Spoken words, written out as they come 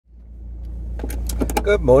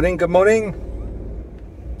Good morning, good morning.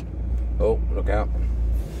 Oh, look out.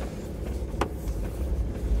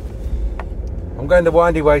 I'm going the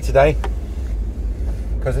windy way today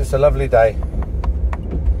because it's a lovely day.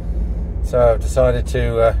 So I've decided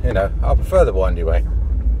to, I prefer the windy way.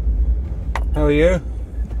 How are you?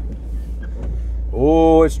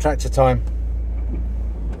 Oh, it's tractor time.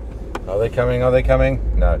 Are they coming? Are they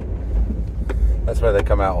coming? No. That's where they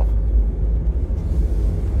come out of.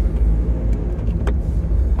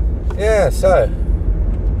 Yeah, so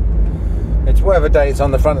it's whatever day it's on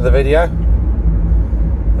the front of the video.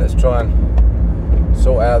 Let's try and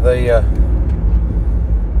sort out the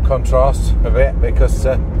contrast a bit because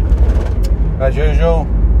as usual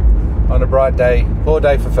on a bright day, poor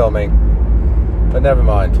day for filming, but never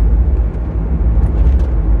mind.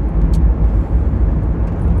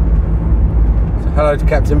 So hello to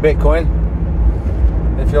Captain Bitcoin.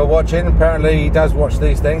 If you're watching, apparently he does watch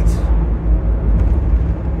these things.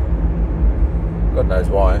 God knows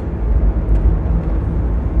why.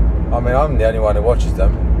 I mean, I'm the only one who watches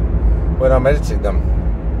them when I'm editing them.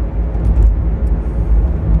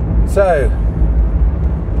 So,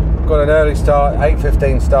 got an early start,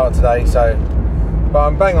 8:15 start today, but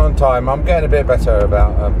I'm bang on time. I'm getting a bit better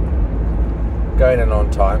about going in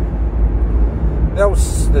on time. That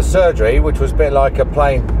was the surgery, which was a bit like a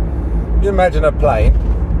plane. You imagine a plane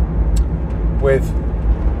with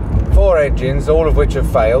 4 engines, all of which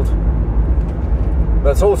have failed,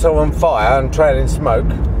 that's also on fire and trailing smoke.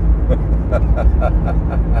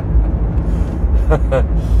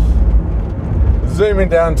 Zooming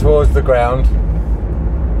down towards the ground,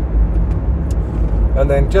 and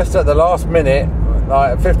then just at the last minute,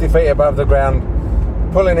 like 50 feet above the ground,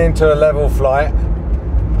 pulling into a level flight,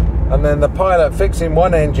 and then the pilot fixing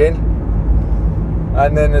one engine,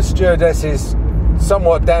 and then the stewardess is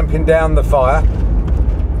somewhat damping down the fire,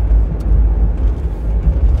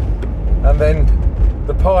 and then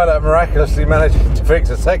the pilot miraculously manages to fix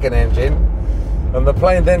a second engine, and the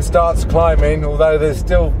plane then starts climbing, although there's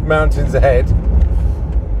still mountains ahead,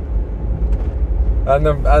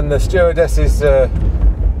 and the stewardess is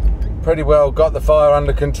pretty well got the fire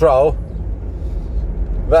under control.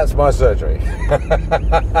 That's my surgery.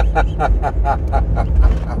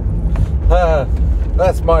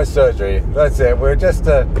 That's my surgery. That's it. We're just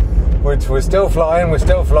we're still flying. We're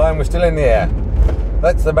still flying. We're still in the air.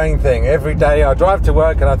 That's the main thing. Every day I drive to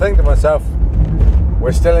work and I think to myself,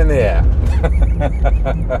 we're still in the air.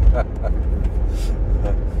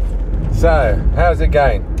 So, how's it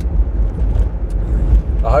going?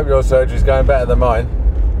 I hope your surgery's going better than mine.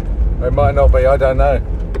 It might not be, I don't know.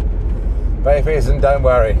 But if it isn't, don't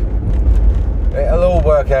worry. It'll all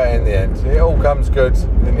work out in the end. It all comes good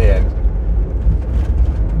in the end.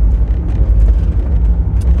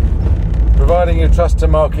 Providing you trust to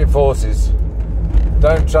market forces.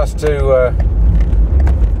 Don't trust to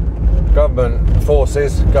government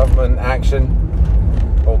forces, government action,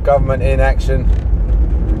 or government inaction.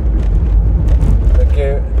 Thank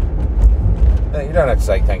you. You don't have to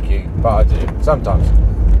say thank you, but I do sometimes.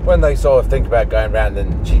 When they sort of think about going round,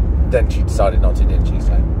 then she decided not to, didn't she?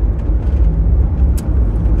 So,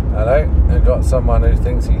 hello. I've got someone who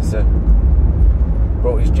thinks he's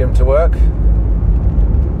brought his gym to work.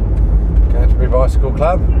 Canterbury Bicycle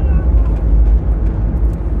Club.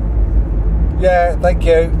 Yeah, thank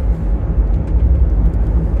you.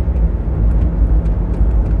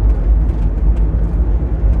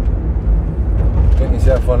 Get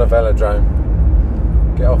yourself on a velodrome.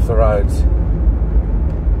 Get off the roads.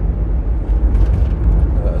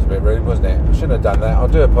 That was a bit rude, wasn't it? I shouldn't have done that. I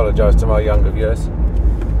do apologise to my younger viewers.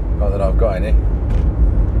 Not that I've got any.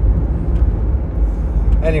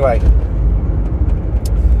 Anyway.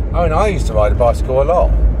 I mean, I used to ride a bicycle a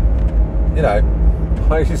lot. You know,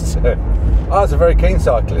 I was a very keen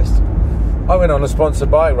cyclist. I went on a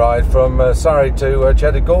sponsored bike ride from Surrey to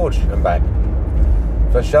Cheddar Gorge and back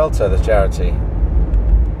for Shelter, the charity.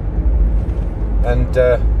 And,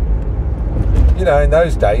 in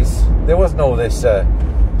those days, there wasn't all this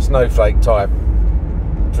snowflake type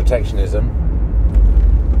protectionism.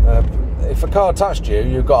 If a car touched you,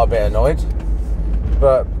 you got a bit annoyed.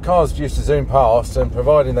 But cars used to zoom past, and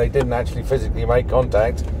providing they didn't actually physically make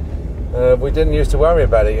contact, we didn't used to worry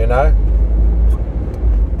about it,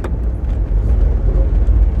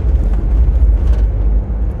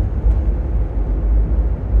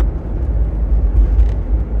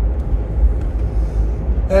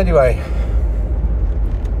 Anyway,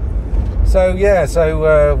 so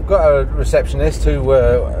we've got a receptionist who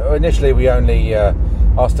initially we only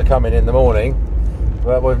asked to come in the morning,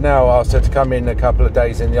 but we've now asked her to come in a couple of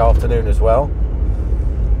days in the afternoon as well.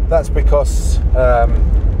 That's because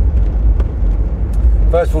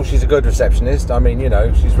First of all, she's a good receptionist. I mean, you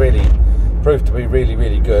know, she's really proved to be really,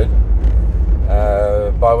 really good.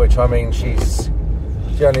 By which I mean she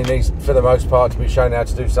only needs, for the most part, to be shown how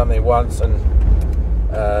to do something once, and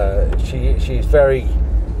she's very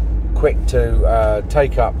quick to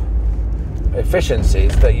take up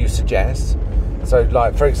efficiencies that you suggest. So,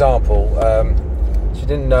 like, for example, she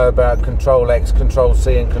didn't know about Control X, Control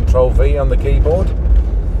C and Control V on the keyboard,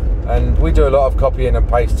 and we do a lot of copying and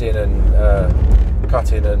pasting and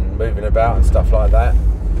cutting and moving about and stuff like that.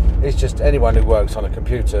 It's just anyone who works on a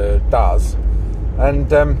computer does. And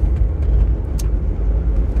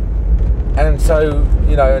so,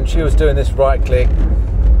 you know, and she was doing this right click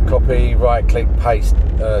copy, right click paste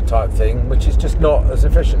type thing, which is just not as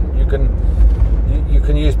efficient. You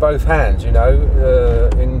can use both hands, you know,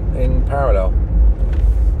 in parallel.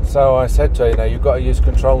 So I said to her, you know, you've got to use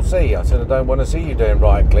Control C. I said, I don't want to see you doing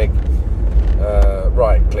right click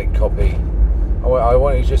copy. I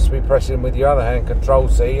want you just to be pressing with your other hand Control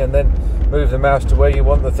C and then move the mouse to where you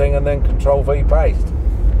want the thing and then Control V paste.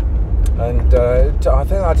 And I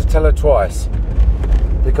think I had to tell her twice,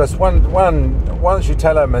 because once you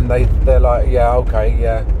tell them and they're like, yeah, okay,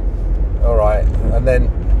 yeah, all right, but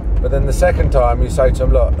then the second time you say to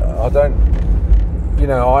them, look, I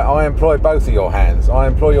employ both of your hands. I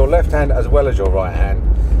employ your left hand as well as your right hand,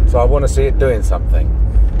 so I want to see it doing something.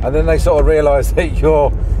 And then they sort of realise that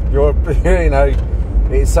you're you know,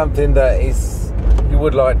 it's something that is, you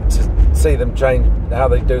would like to see them change how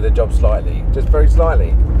they do their job slightly, just very slightly,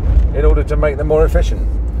 in order to make them more efficient.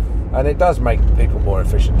 And it does make people more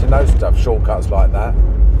efficient to know stuff, shortcuts like that.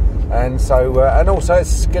 And so, and also it's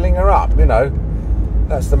skilling her up, you know.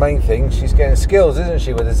 That's the main thing. She's getting skills, isn't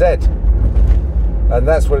she, with a Z? And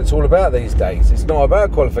that's what it's all about these days. It's not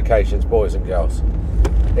about qualifications, boys and girls.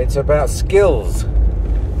 It's about skills.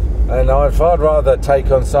 And I'd rather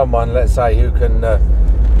take on someone, let's say, who can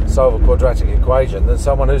solve a quadratic equation than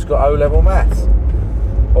someone who's got O-level maths,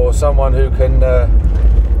 or someone who can,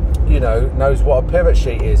 you know, knows what a pivot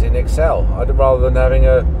sheet is in Excel. Rather than having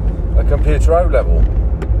a computer O-level.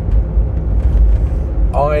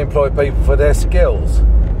 I employ people for their skills,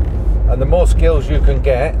 and the more skills you can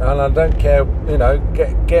get, and I don't care, you know,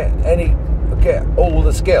 get all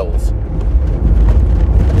the skills.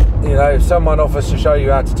 You know, if someone offers to show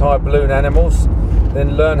you how to tie balloon animals,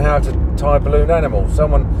 then learn how to tie balloon animals.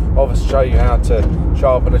 Someone offers to show you how to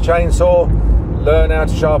sharpen a chainsaw, learn how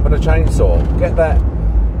to sharpen a chainsaw. Get that.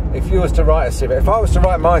 If you was to write a CV, if I was to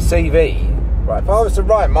write my CV,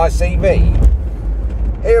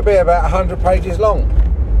 it would be about 100 pages long,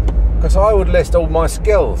 because I would list all my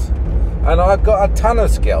skills, and I've got a ton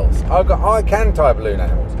of skills. I can tie balloon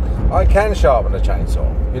animals. I can sharpen a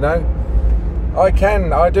chainsaw. You know. I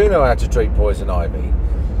do know how to treat poison ivy.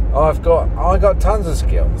 I got tons of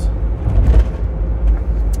skills.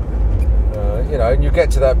 You know, and you get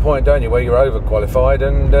to that point, don't you, where you're overqualified,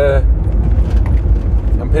 and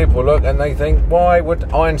people look and they think, why would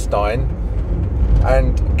Einstein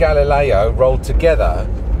and Galileo rolled together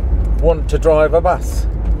want to drive a bus?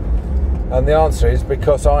 And the answer is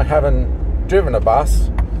because I haven't driven a bus,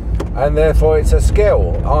 and therefore it's a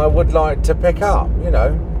skill I would like to pick up, you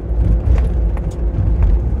know.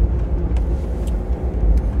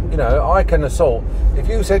 You know, I can assault. If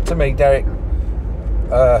you said to me, Derek,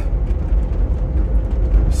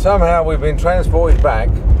 somehow we've been transported back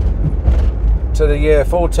to the year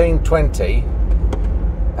 1420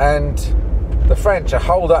 and the French are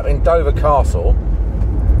holed up in Dover Castle,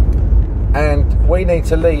 and we need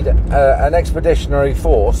to lead an expeditionary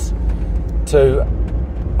force to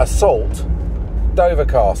assault Dover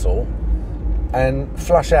Castle and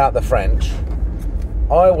flush out the French,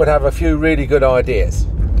 I would have a few really good ideas.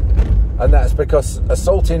 And that's because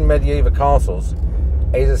assaulting medieval castles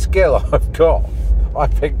is a skill I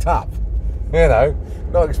picked up, you know,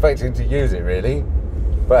 not expecting to use it really,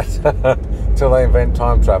 but until they invent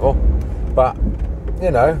time travel. But,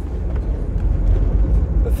 you know,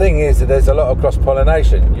 the thing is that there's a lot of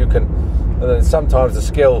cross-pollination. You can, sometimes the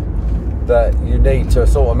skill that you need to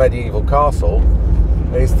assault a medieval castle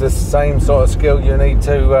is the same sort of skill you need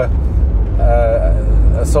to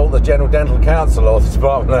assault the General Dental Council or the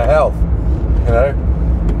Department of Health, you know.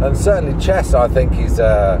 And certainly chess, I think, is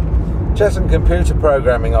chess and computer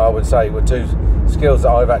programming, I would say, were two skills that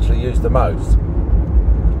I've actually used the most.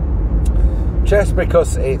 Chess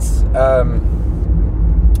because it's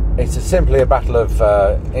simply a battle of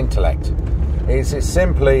intellect. It's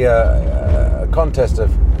simply a contest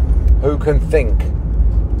of who can think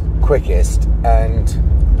quickest and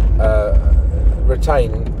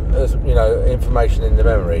retain, you know, information in the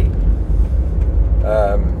memory,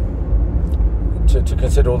 to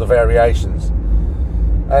consider all the variations.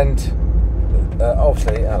 And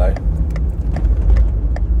obviously, hello,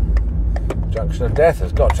 Junction of Death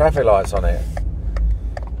has got traffic lights on it.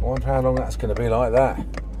 I wonder how long that's going to be like that.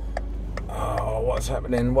 Oh, what's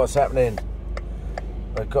happening? What's happening?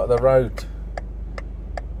 They've got the road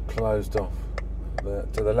closed off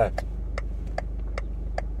to the left.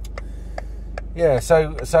 Yeah,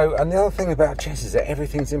 so, and the other thing about chess is that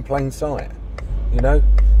everything's in plain sight. You know,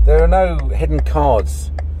 there are no hidden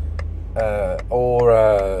cards,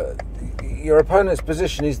 or your opponent's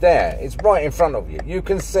position is there. It's right in front of you. You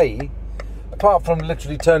can see, apart from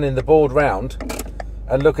literally turning the board round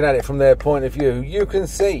and looking at it from their point of view, you can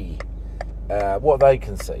see what they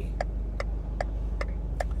can see.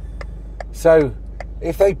 So,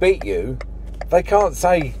 if they beat you, they can't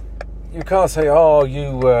say, you can't say, oh,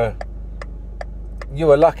 you were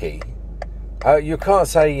lucky. You can't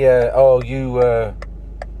say, oh, you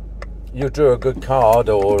drew a good card,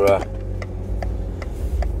 or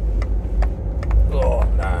oh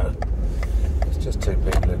no, it's just two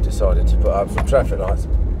people who've decided to put up some traffic lights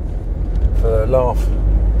for a laugh.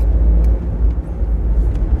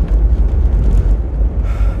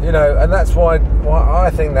 You know, and that's why I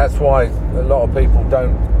think that's why a lot of people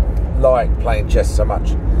don't like playing chess so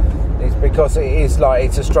much. It's because it is like,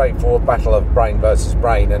 it's a straightforward battle of brain versus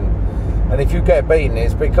brain, and if you get beaten,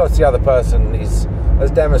 it's because the other person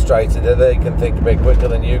has demonstrated that they can think a bit quicker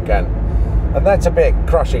than you can, and that's a bit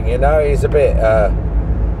crushing. You know, it's a bit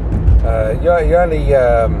your only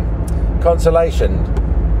consolation,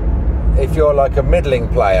 if you're like a middling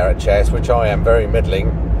player at chess, which I am very middling,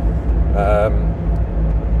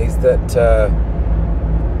 is that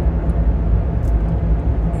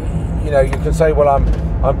you know, you can say, well,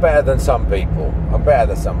 I'm better than some people. I'm better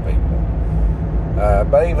than some people.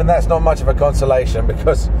 But even that's not much of a consolation,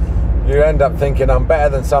 because you end up thinking I'm better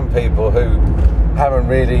than some people who haven't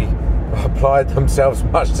really applied themselves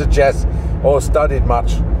much to chess or studied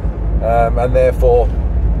much, and therefore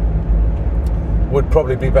would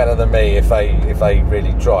probably be better than me if they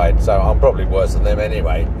really tried. So I'm probably worse than them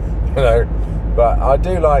anyway, you know. But I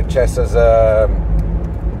do like chess as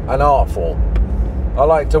an art form. I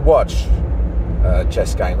like to watch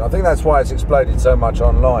chess games. I think that's why it's exploded so much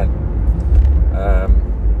online,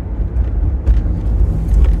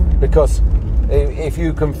 because if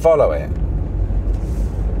you can follow it,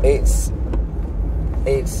 it's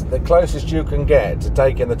the closest you can get to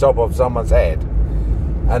taking the top of someone's head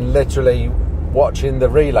and literally watching the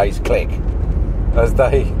relays click as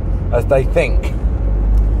they think.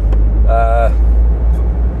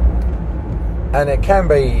 And it can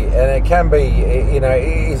be, you know,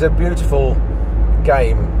 it is a beautiful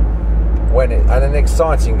game and an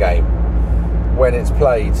exciting game when it's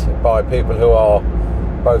played by people who are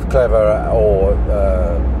both clever or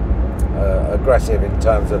aggressive in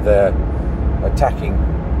terms of their attacking.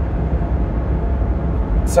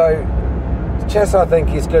 So chess, I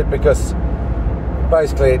think, is good because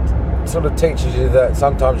basically it sort of teaches you that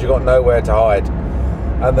sometimes you've got nowhere to hide,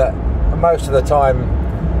 and that most of the time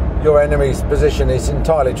your enemy's position is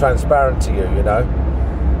entirely transparent to you, you know.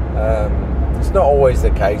 It's not always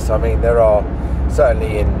the case. I mean, there are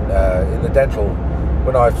certainly in the dental,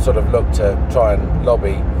 when I've sort of looked to try and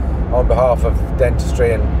lobby on behalf of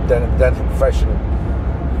dentistry and the dental profession,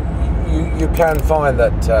 you can find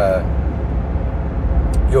that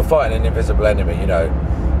you're fighting an invisible enemy, you know.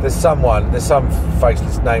 There's some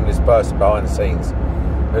faceless, nameless person behind the scenes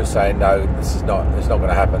who's saying, no, it's not going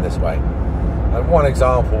to happen this way. And one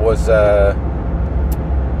example was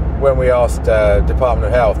when we asked Department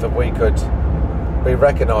of Health if we could be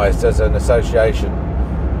recognised as an association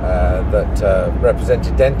that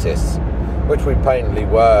represented dentists, which we patently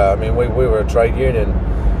were. I mean, we were a trade union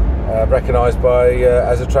recognised by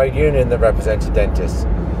as a trade union that represented dentists.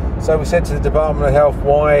 So we said to the Department of Health,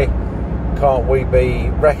 why can't we be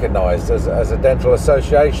recognised as a dental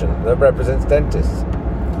association that represents dentists?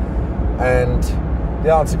 And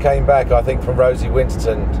the answer came back, I think, from Rosie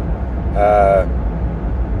Winterton.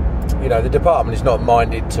 You know, the department is not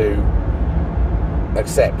minded to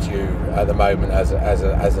accept you at the moment as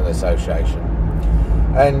an association.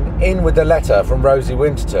 And in with the letter from Rosie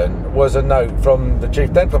Winterton was a note from the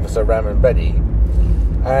Chief Dental Officer, Raman Bedi.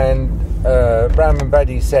 And Raman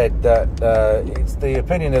Bedi said that it's the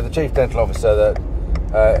opinion of the Chief Dental Officer that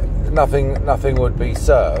nothing would be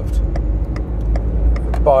served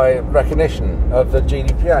by recognition of the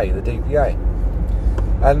GDPA, the DPA.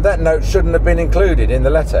 And that note shouldn't have been included in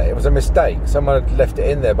the letter. It was a mistake. Someone had left it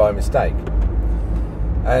in there by mistake.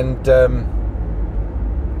 And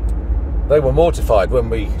they were mortified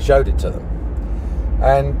when we showed it to them.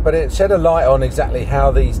 But it shed a light on exactly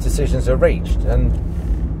how these decisions are reached. And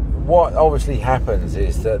what obviously happens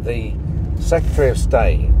is that the Secretary of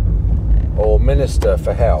State or Minister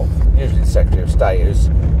for Health, usually the Secretary of State, who's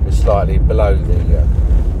slightly below the...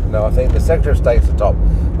 no, I think the Secretary of State's the top.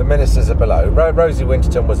 The ministers are below. Rosie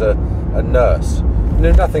Winterton was a nurse,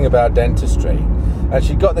 knew nothing about dentistry, and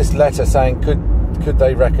she got this letter saying could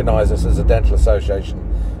they recognise us as a dental association,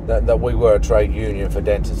 that we were a trade union for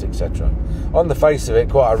dentists, etc. On the face of it,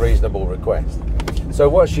 quite a reasonable request. So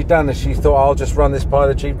what she'd done is she thought, I'll just run this by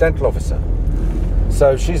the Chief Dental Officer.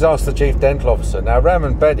 So she's asked the Chief Dental Officer. Now,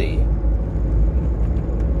 Raman Bedi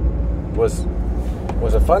was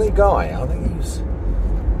a funny guy. I think he was,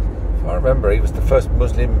 if I remember, he was the first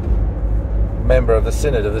Muslim member of the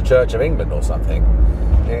Synod of the Church of England or something.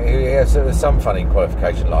 He has some funny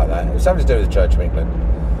qualification like that. It was something to do with the Church of England.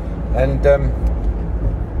 And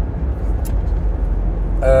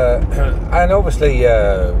and obviously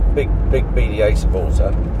big BDA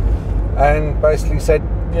supporter, and basically said,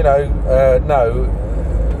 no,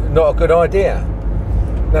 not a good idea.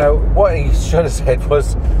 Now, what he should have said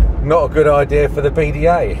was not a good idea for the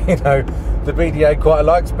BDA. The BDA quite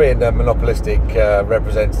likes being a monopolistic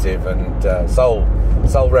representative and sole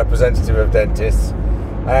representative of dentists,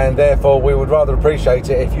 and therefore we would rather appreciate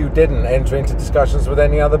it if you didn't enter into discussions with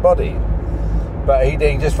any other body. But he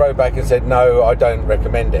just wrote back and said, no, I don't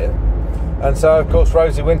recommend it. And so, of course,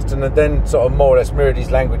 Rosie Winterton had then sort of more or less mirrored his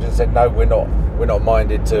language and said, no, we're not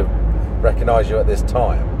minded to recognise you at this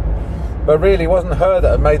time. But really, it wasn't her that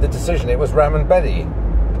had made the decision, it was Raman Bedi.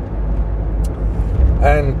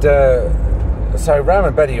 And so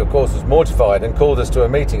Raman Bedi, of course, was mortified and called us to a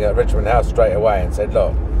meeting at Richmond House straight away and said,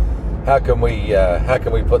 look, how can we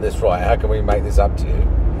put this right? How can we make this up to you?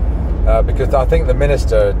 Because I think the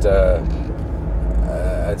minister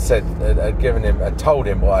had told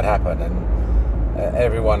him what had happened, and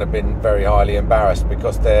everyone had been very highly embarrassed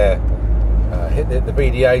because the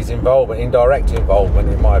BDA's indirect involvement,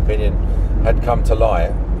 in my opinion, had come to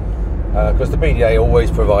light. Because the BDA always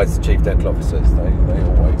provides the chief dental officers; they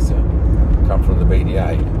always come from the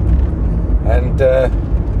BDA,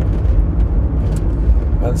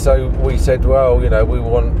 and so we said, well, we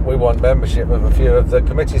want membership of a few of the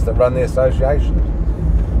committees that run the association,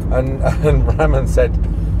 and Raman said,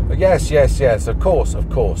 yes, of course,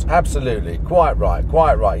 absolutely, quite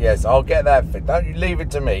right, yes, I'll get that, don't you leave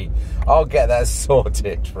it to me, I'll get that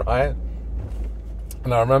sorted, right?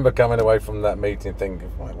 And I remember coming away from that meeting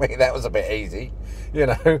thinking, that was a bit easy,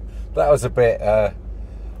 that was a bit, I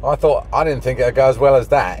didn't think it'd go as well as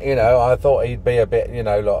that, I thought he'd be a bit,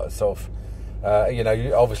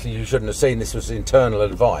 obviously you shouldn't have seen, this was internal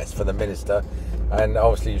advice for the minister, and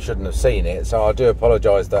obviously you shouldn't have seen it, so I do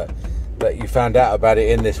apologise that you found out about it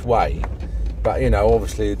in this way, but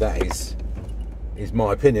obviously that is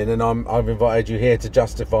my opinion, and I've invited you here to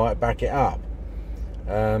justify it, back it up.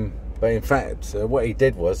 But in fact, what he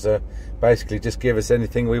did was basically just give us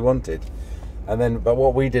anything we wanted, but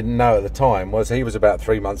what we didn't know at the time was he was about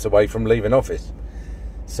 3 months away from leaving office.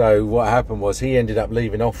 So what happened was he ended up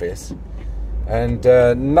leaving office, and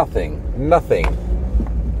nothing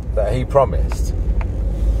that he promised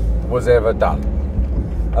was ever done.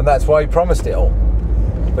 And that's why he promised it all,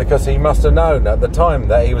 because he must have known at the time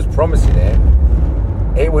that he was promising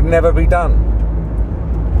it would never be done.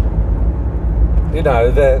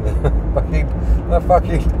 The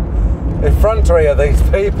fucking effrontery of these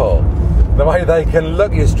people, the way they can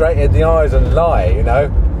look you straight in the eyes and lie, it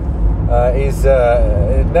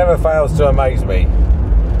never fails to amaze me.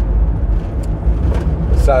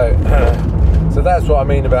 So that's what I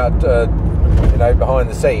mean about behind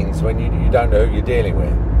the scenes, when you don't know who you're dealing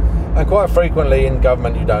with, and quite frequently in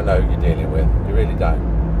government you don't know who you're dealing with. You really don't.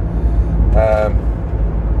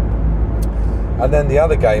 And then the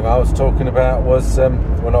other game I was talking about was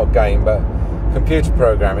well, not game, but computer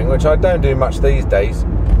programming, which I don't do much these days.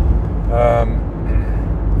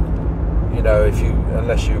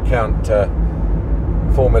 Unless you count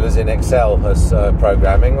formulas in Excel as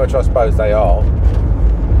programming, which I suppose they are.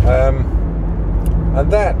 And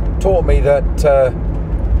that taught me that,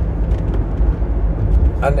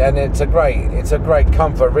 and it's a great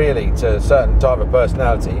comfort really to a certain type of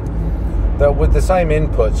personality, that with the same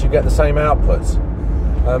inputs you get the same outputs.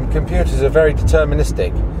 Computers are very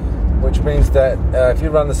deterministic, which means that if you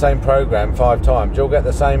run the same program 5 times, you'll get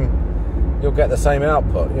the same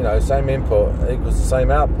output. Same input equals the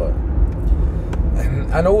same output.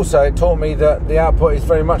 And also it taught me that the output is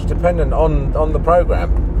very much dependent on the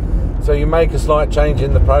program. So you make a slight change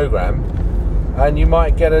in the program and you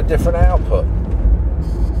might get a different output.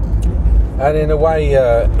 And in a way,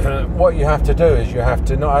 what you have to do is you have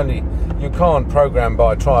to you can't program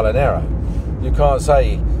by trial and error. You can't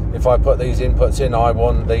say, if I put these inputs in, I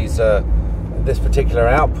want these this particular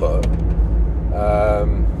output.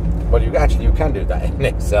 Well, you can do that in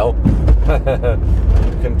Excel.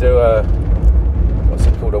 You can do a, what's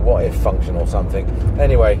it called, a what if function or something.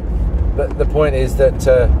 Anyway, the point is that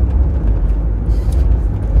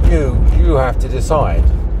you have to decide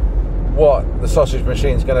what the sausage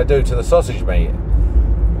machine is going to do to the sausage meat,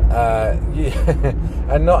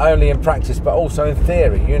 and not only in practice but also in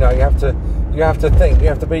theory. You have to think. You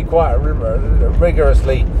have to be quite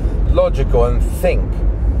rigorously logical and think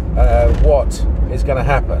what is going to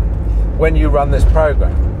happen when you run this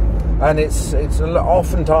program. And it's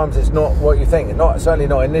oftentimes it's not what you think. Certainly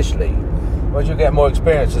not initially. As you get more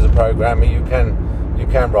experience as a programmer, you can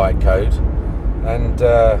write code, and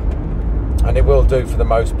it will do for the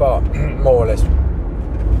most part, more or less,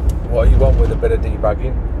 what you want with a bit of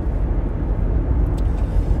debugging.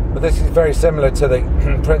 But this is very similar to the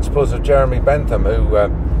principles of Jeremy Bentham, who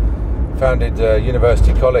founded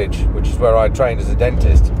University College, which is where I trained as a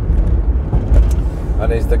dentist,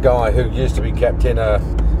 and is the guy who used to be kept in a,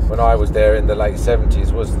 when I was there in the late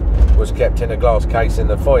 70s, was kept in a glass case in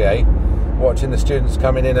the foyer, watching the students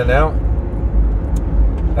coming in and out.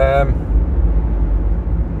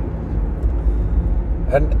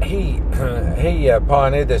 And he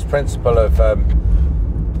pioneered this principle of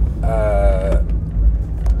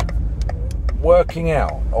working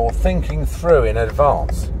out or thinking through in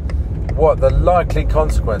advance what the likely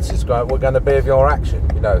consequences were going to be of your action.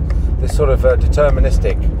 This sort of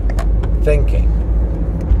deterministic thinking,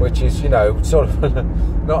 which is sort of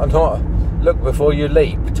not look before you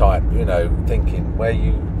leap type thinking, where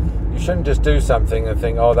you shouldn't just do something and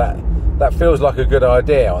think, oh, that feels like a good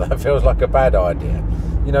idea, or that feels like a bad idea.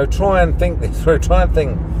 Try and think this through. Try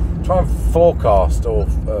and forecast or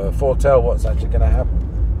foretell what's actually going to happen.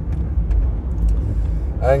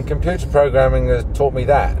 And computer programming has taught me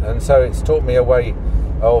that, and so it's taught me a way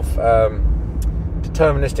of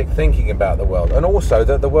deterministic thinking about the world, and also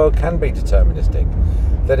that the world can be deterministic,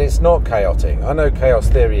 that it's not chaotic. I know chaos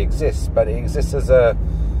theory exists, but it exists as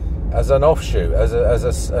an offshoot, as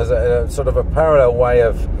a sort of a parallel way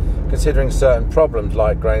of considering certain problems,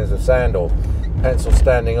 like grains of sand or pencils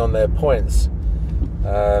standing on their points,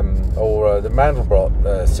 or the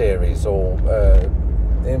Mandelbrot series, or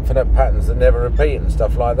infinite patterns that never repeat and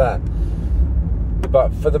stuff like that.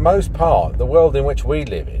 But for the most part, the world in which we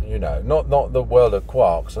live in, not the world of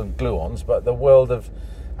quarks and gluons, but the world of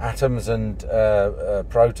atoms and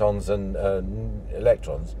protons and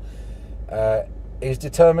electrons, is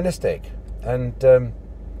deterministic, and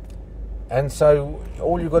so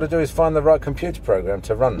all you've got to do is find the right computer program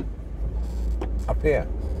to run up here,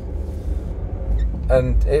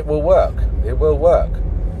 and it will work. It will work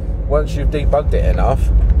once you've debugged it enough,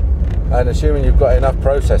 and assuming you've got enough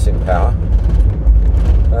processing power,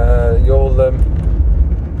 you'll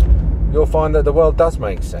find that the world does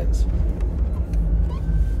make sense.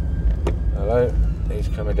 Hello, he's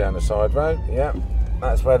coming down the side road. Yeah,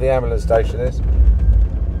 that's where the ambulance station is.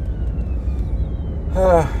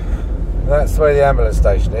 That's where the ambulance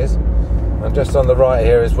station is, and just on the right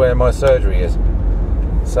here is where my surgery is.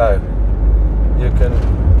 So you can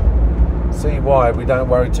see why we don't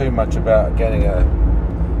worry too much about getting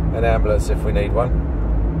an ambulance if we need one.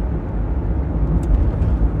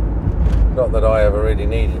 Not that I ever really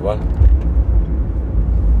needed one.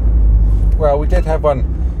 Well, we did have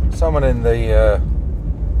someone in the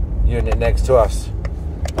unit next to us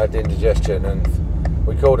had indigestion, and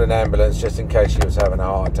we called an ambulance just in case she was having a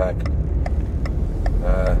heart attack.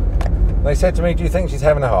 They said to me, do you think she's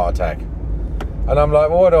having a heart attack? And I'm like,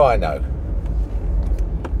 well, what do I know?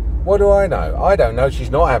 What do I know? I don't know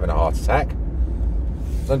she's not having a heart attack.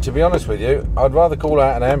 And to be honest with you, I'd rather call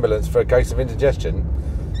out an ambulance for a case of indigestion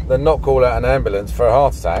than not call out an ambulance for a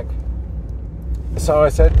heart attack. So I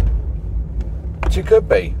said, she could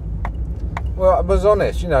be. Well, I was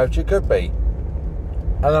honest, she could be.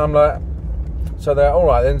 And I'm like, so they're all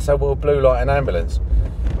right then, so we'll blue light an ambulance.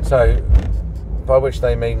 So, by which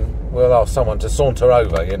they mean we'll ask someone to saunter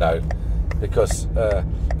over, because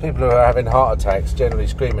people who are having heart attacks generally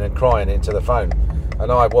screaming and crying into the phone.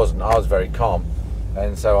 And I wasn't, I was very calm.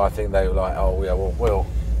 And so I think they were like, oh yeah, well, we'll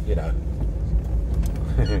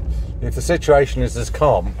if the situation is as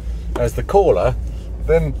calm as the caller,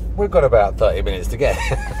 then we've got about 30 minutes to get.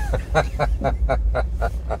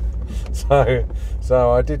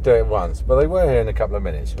 So I did do it once, but they were here in a couple of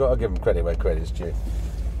minutes. You've got to give them credit where credit's due.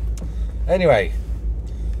 Anyway,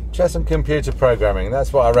 chess and computer programming,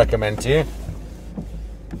 that's what I recommend to you.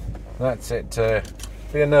 That's it.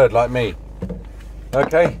 Be a nerd like me.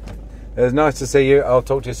 Okay, it was nice to see you. I'll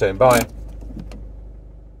talk to you soon. Bye.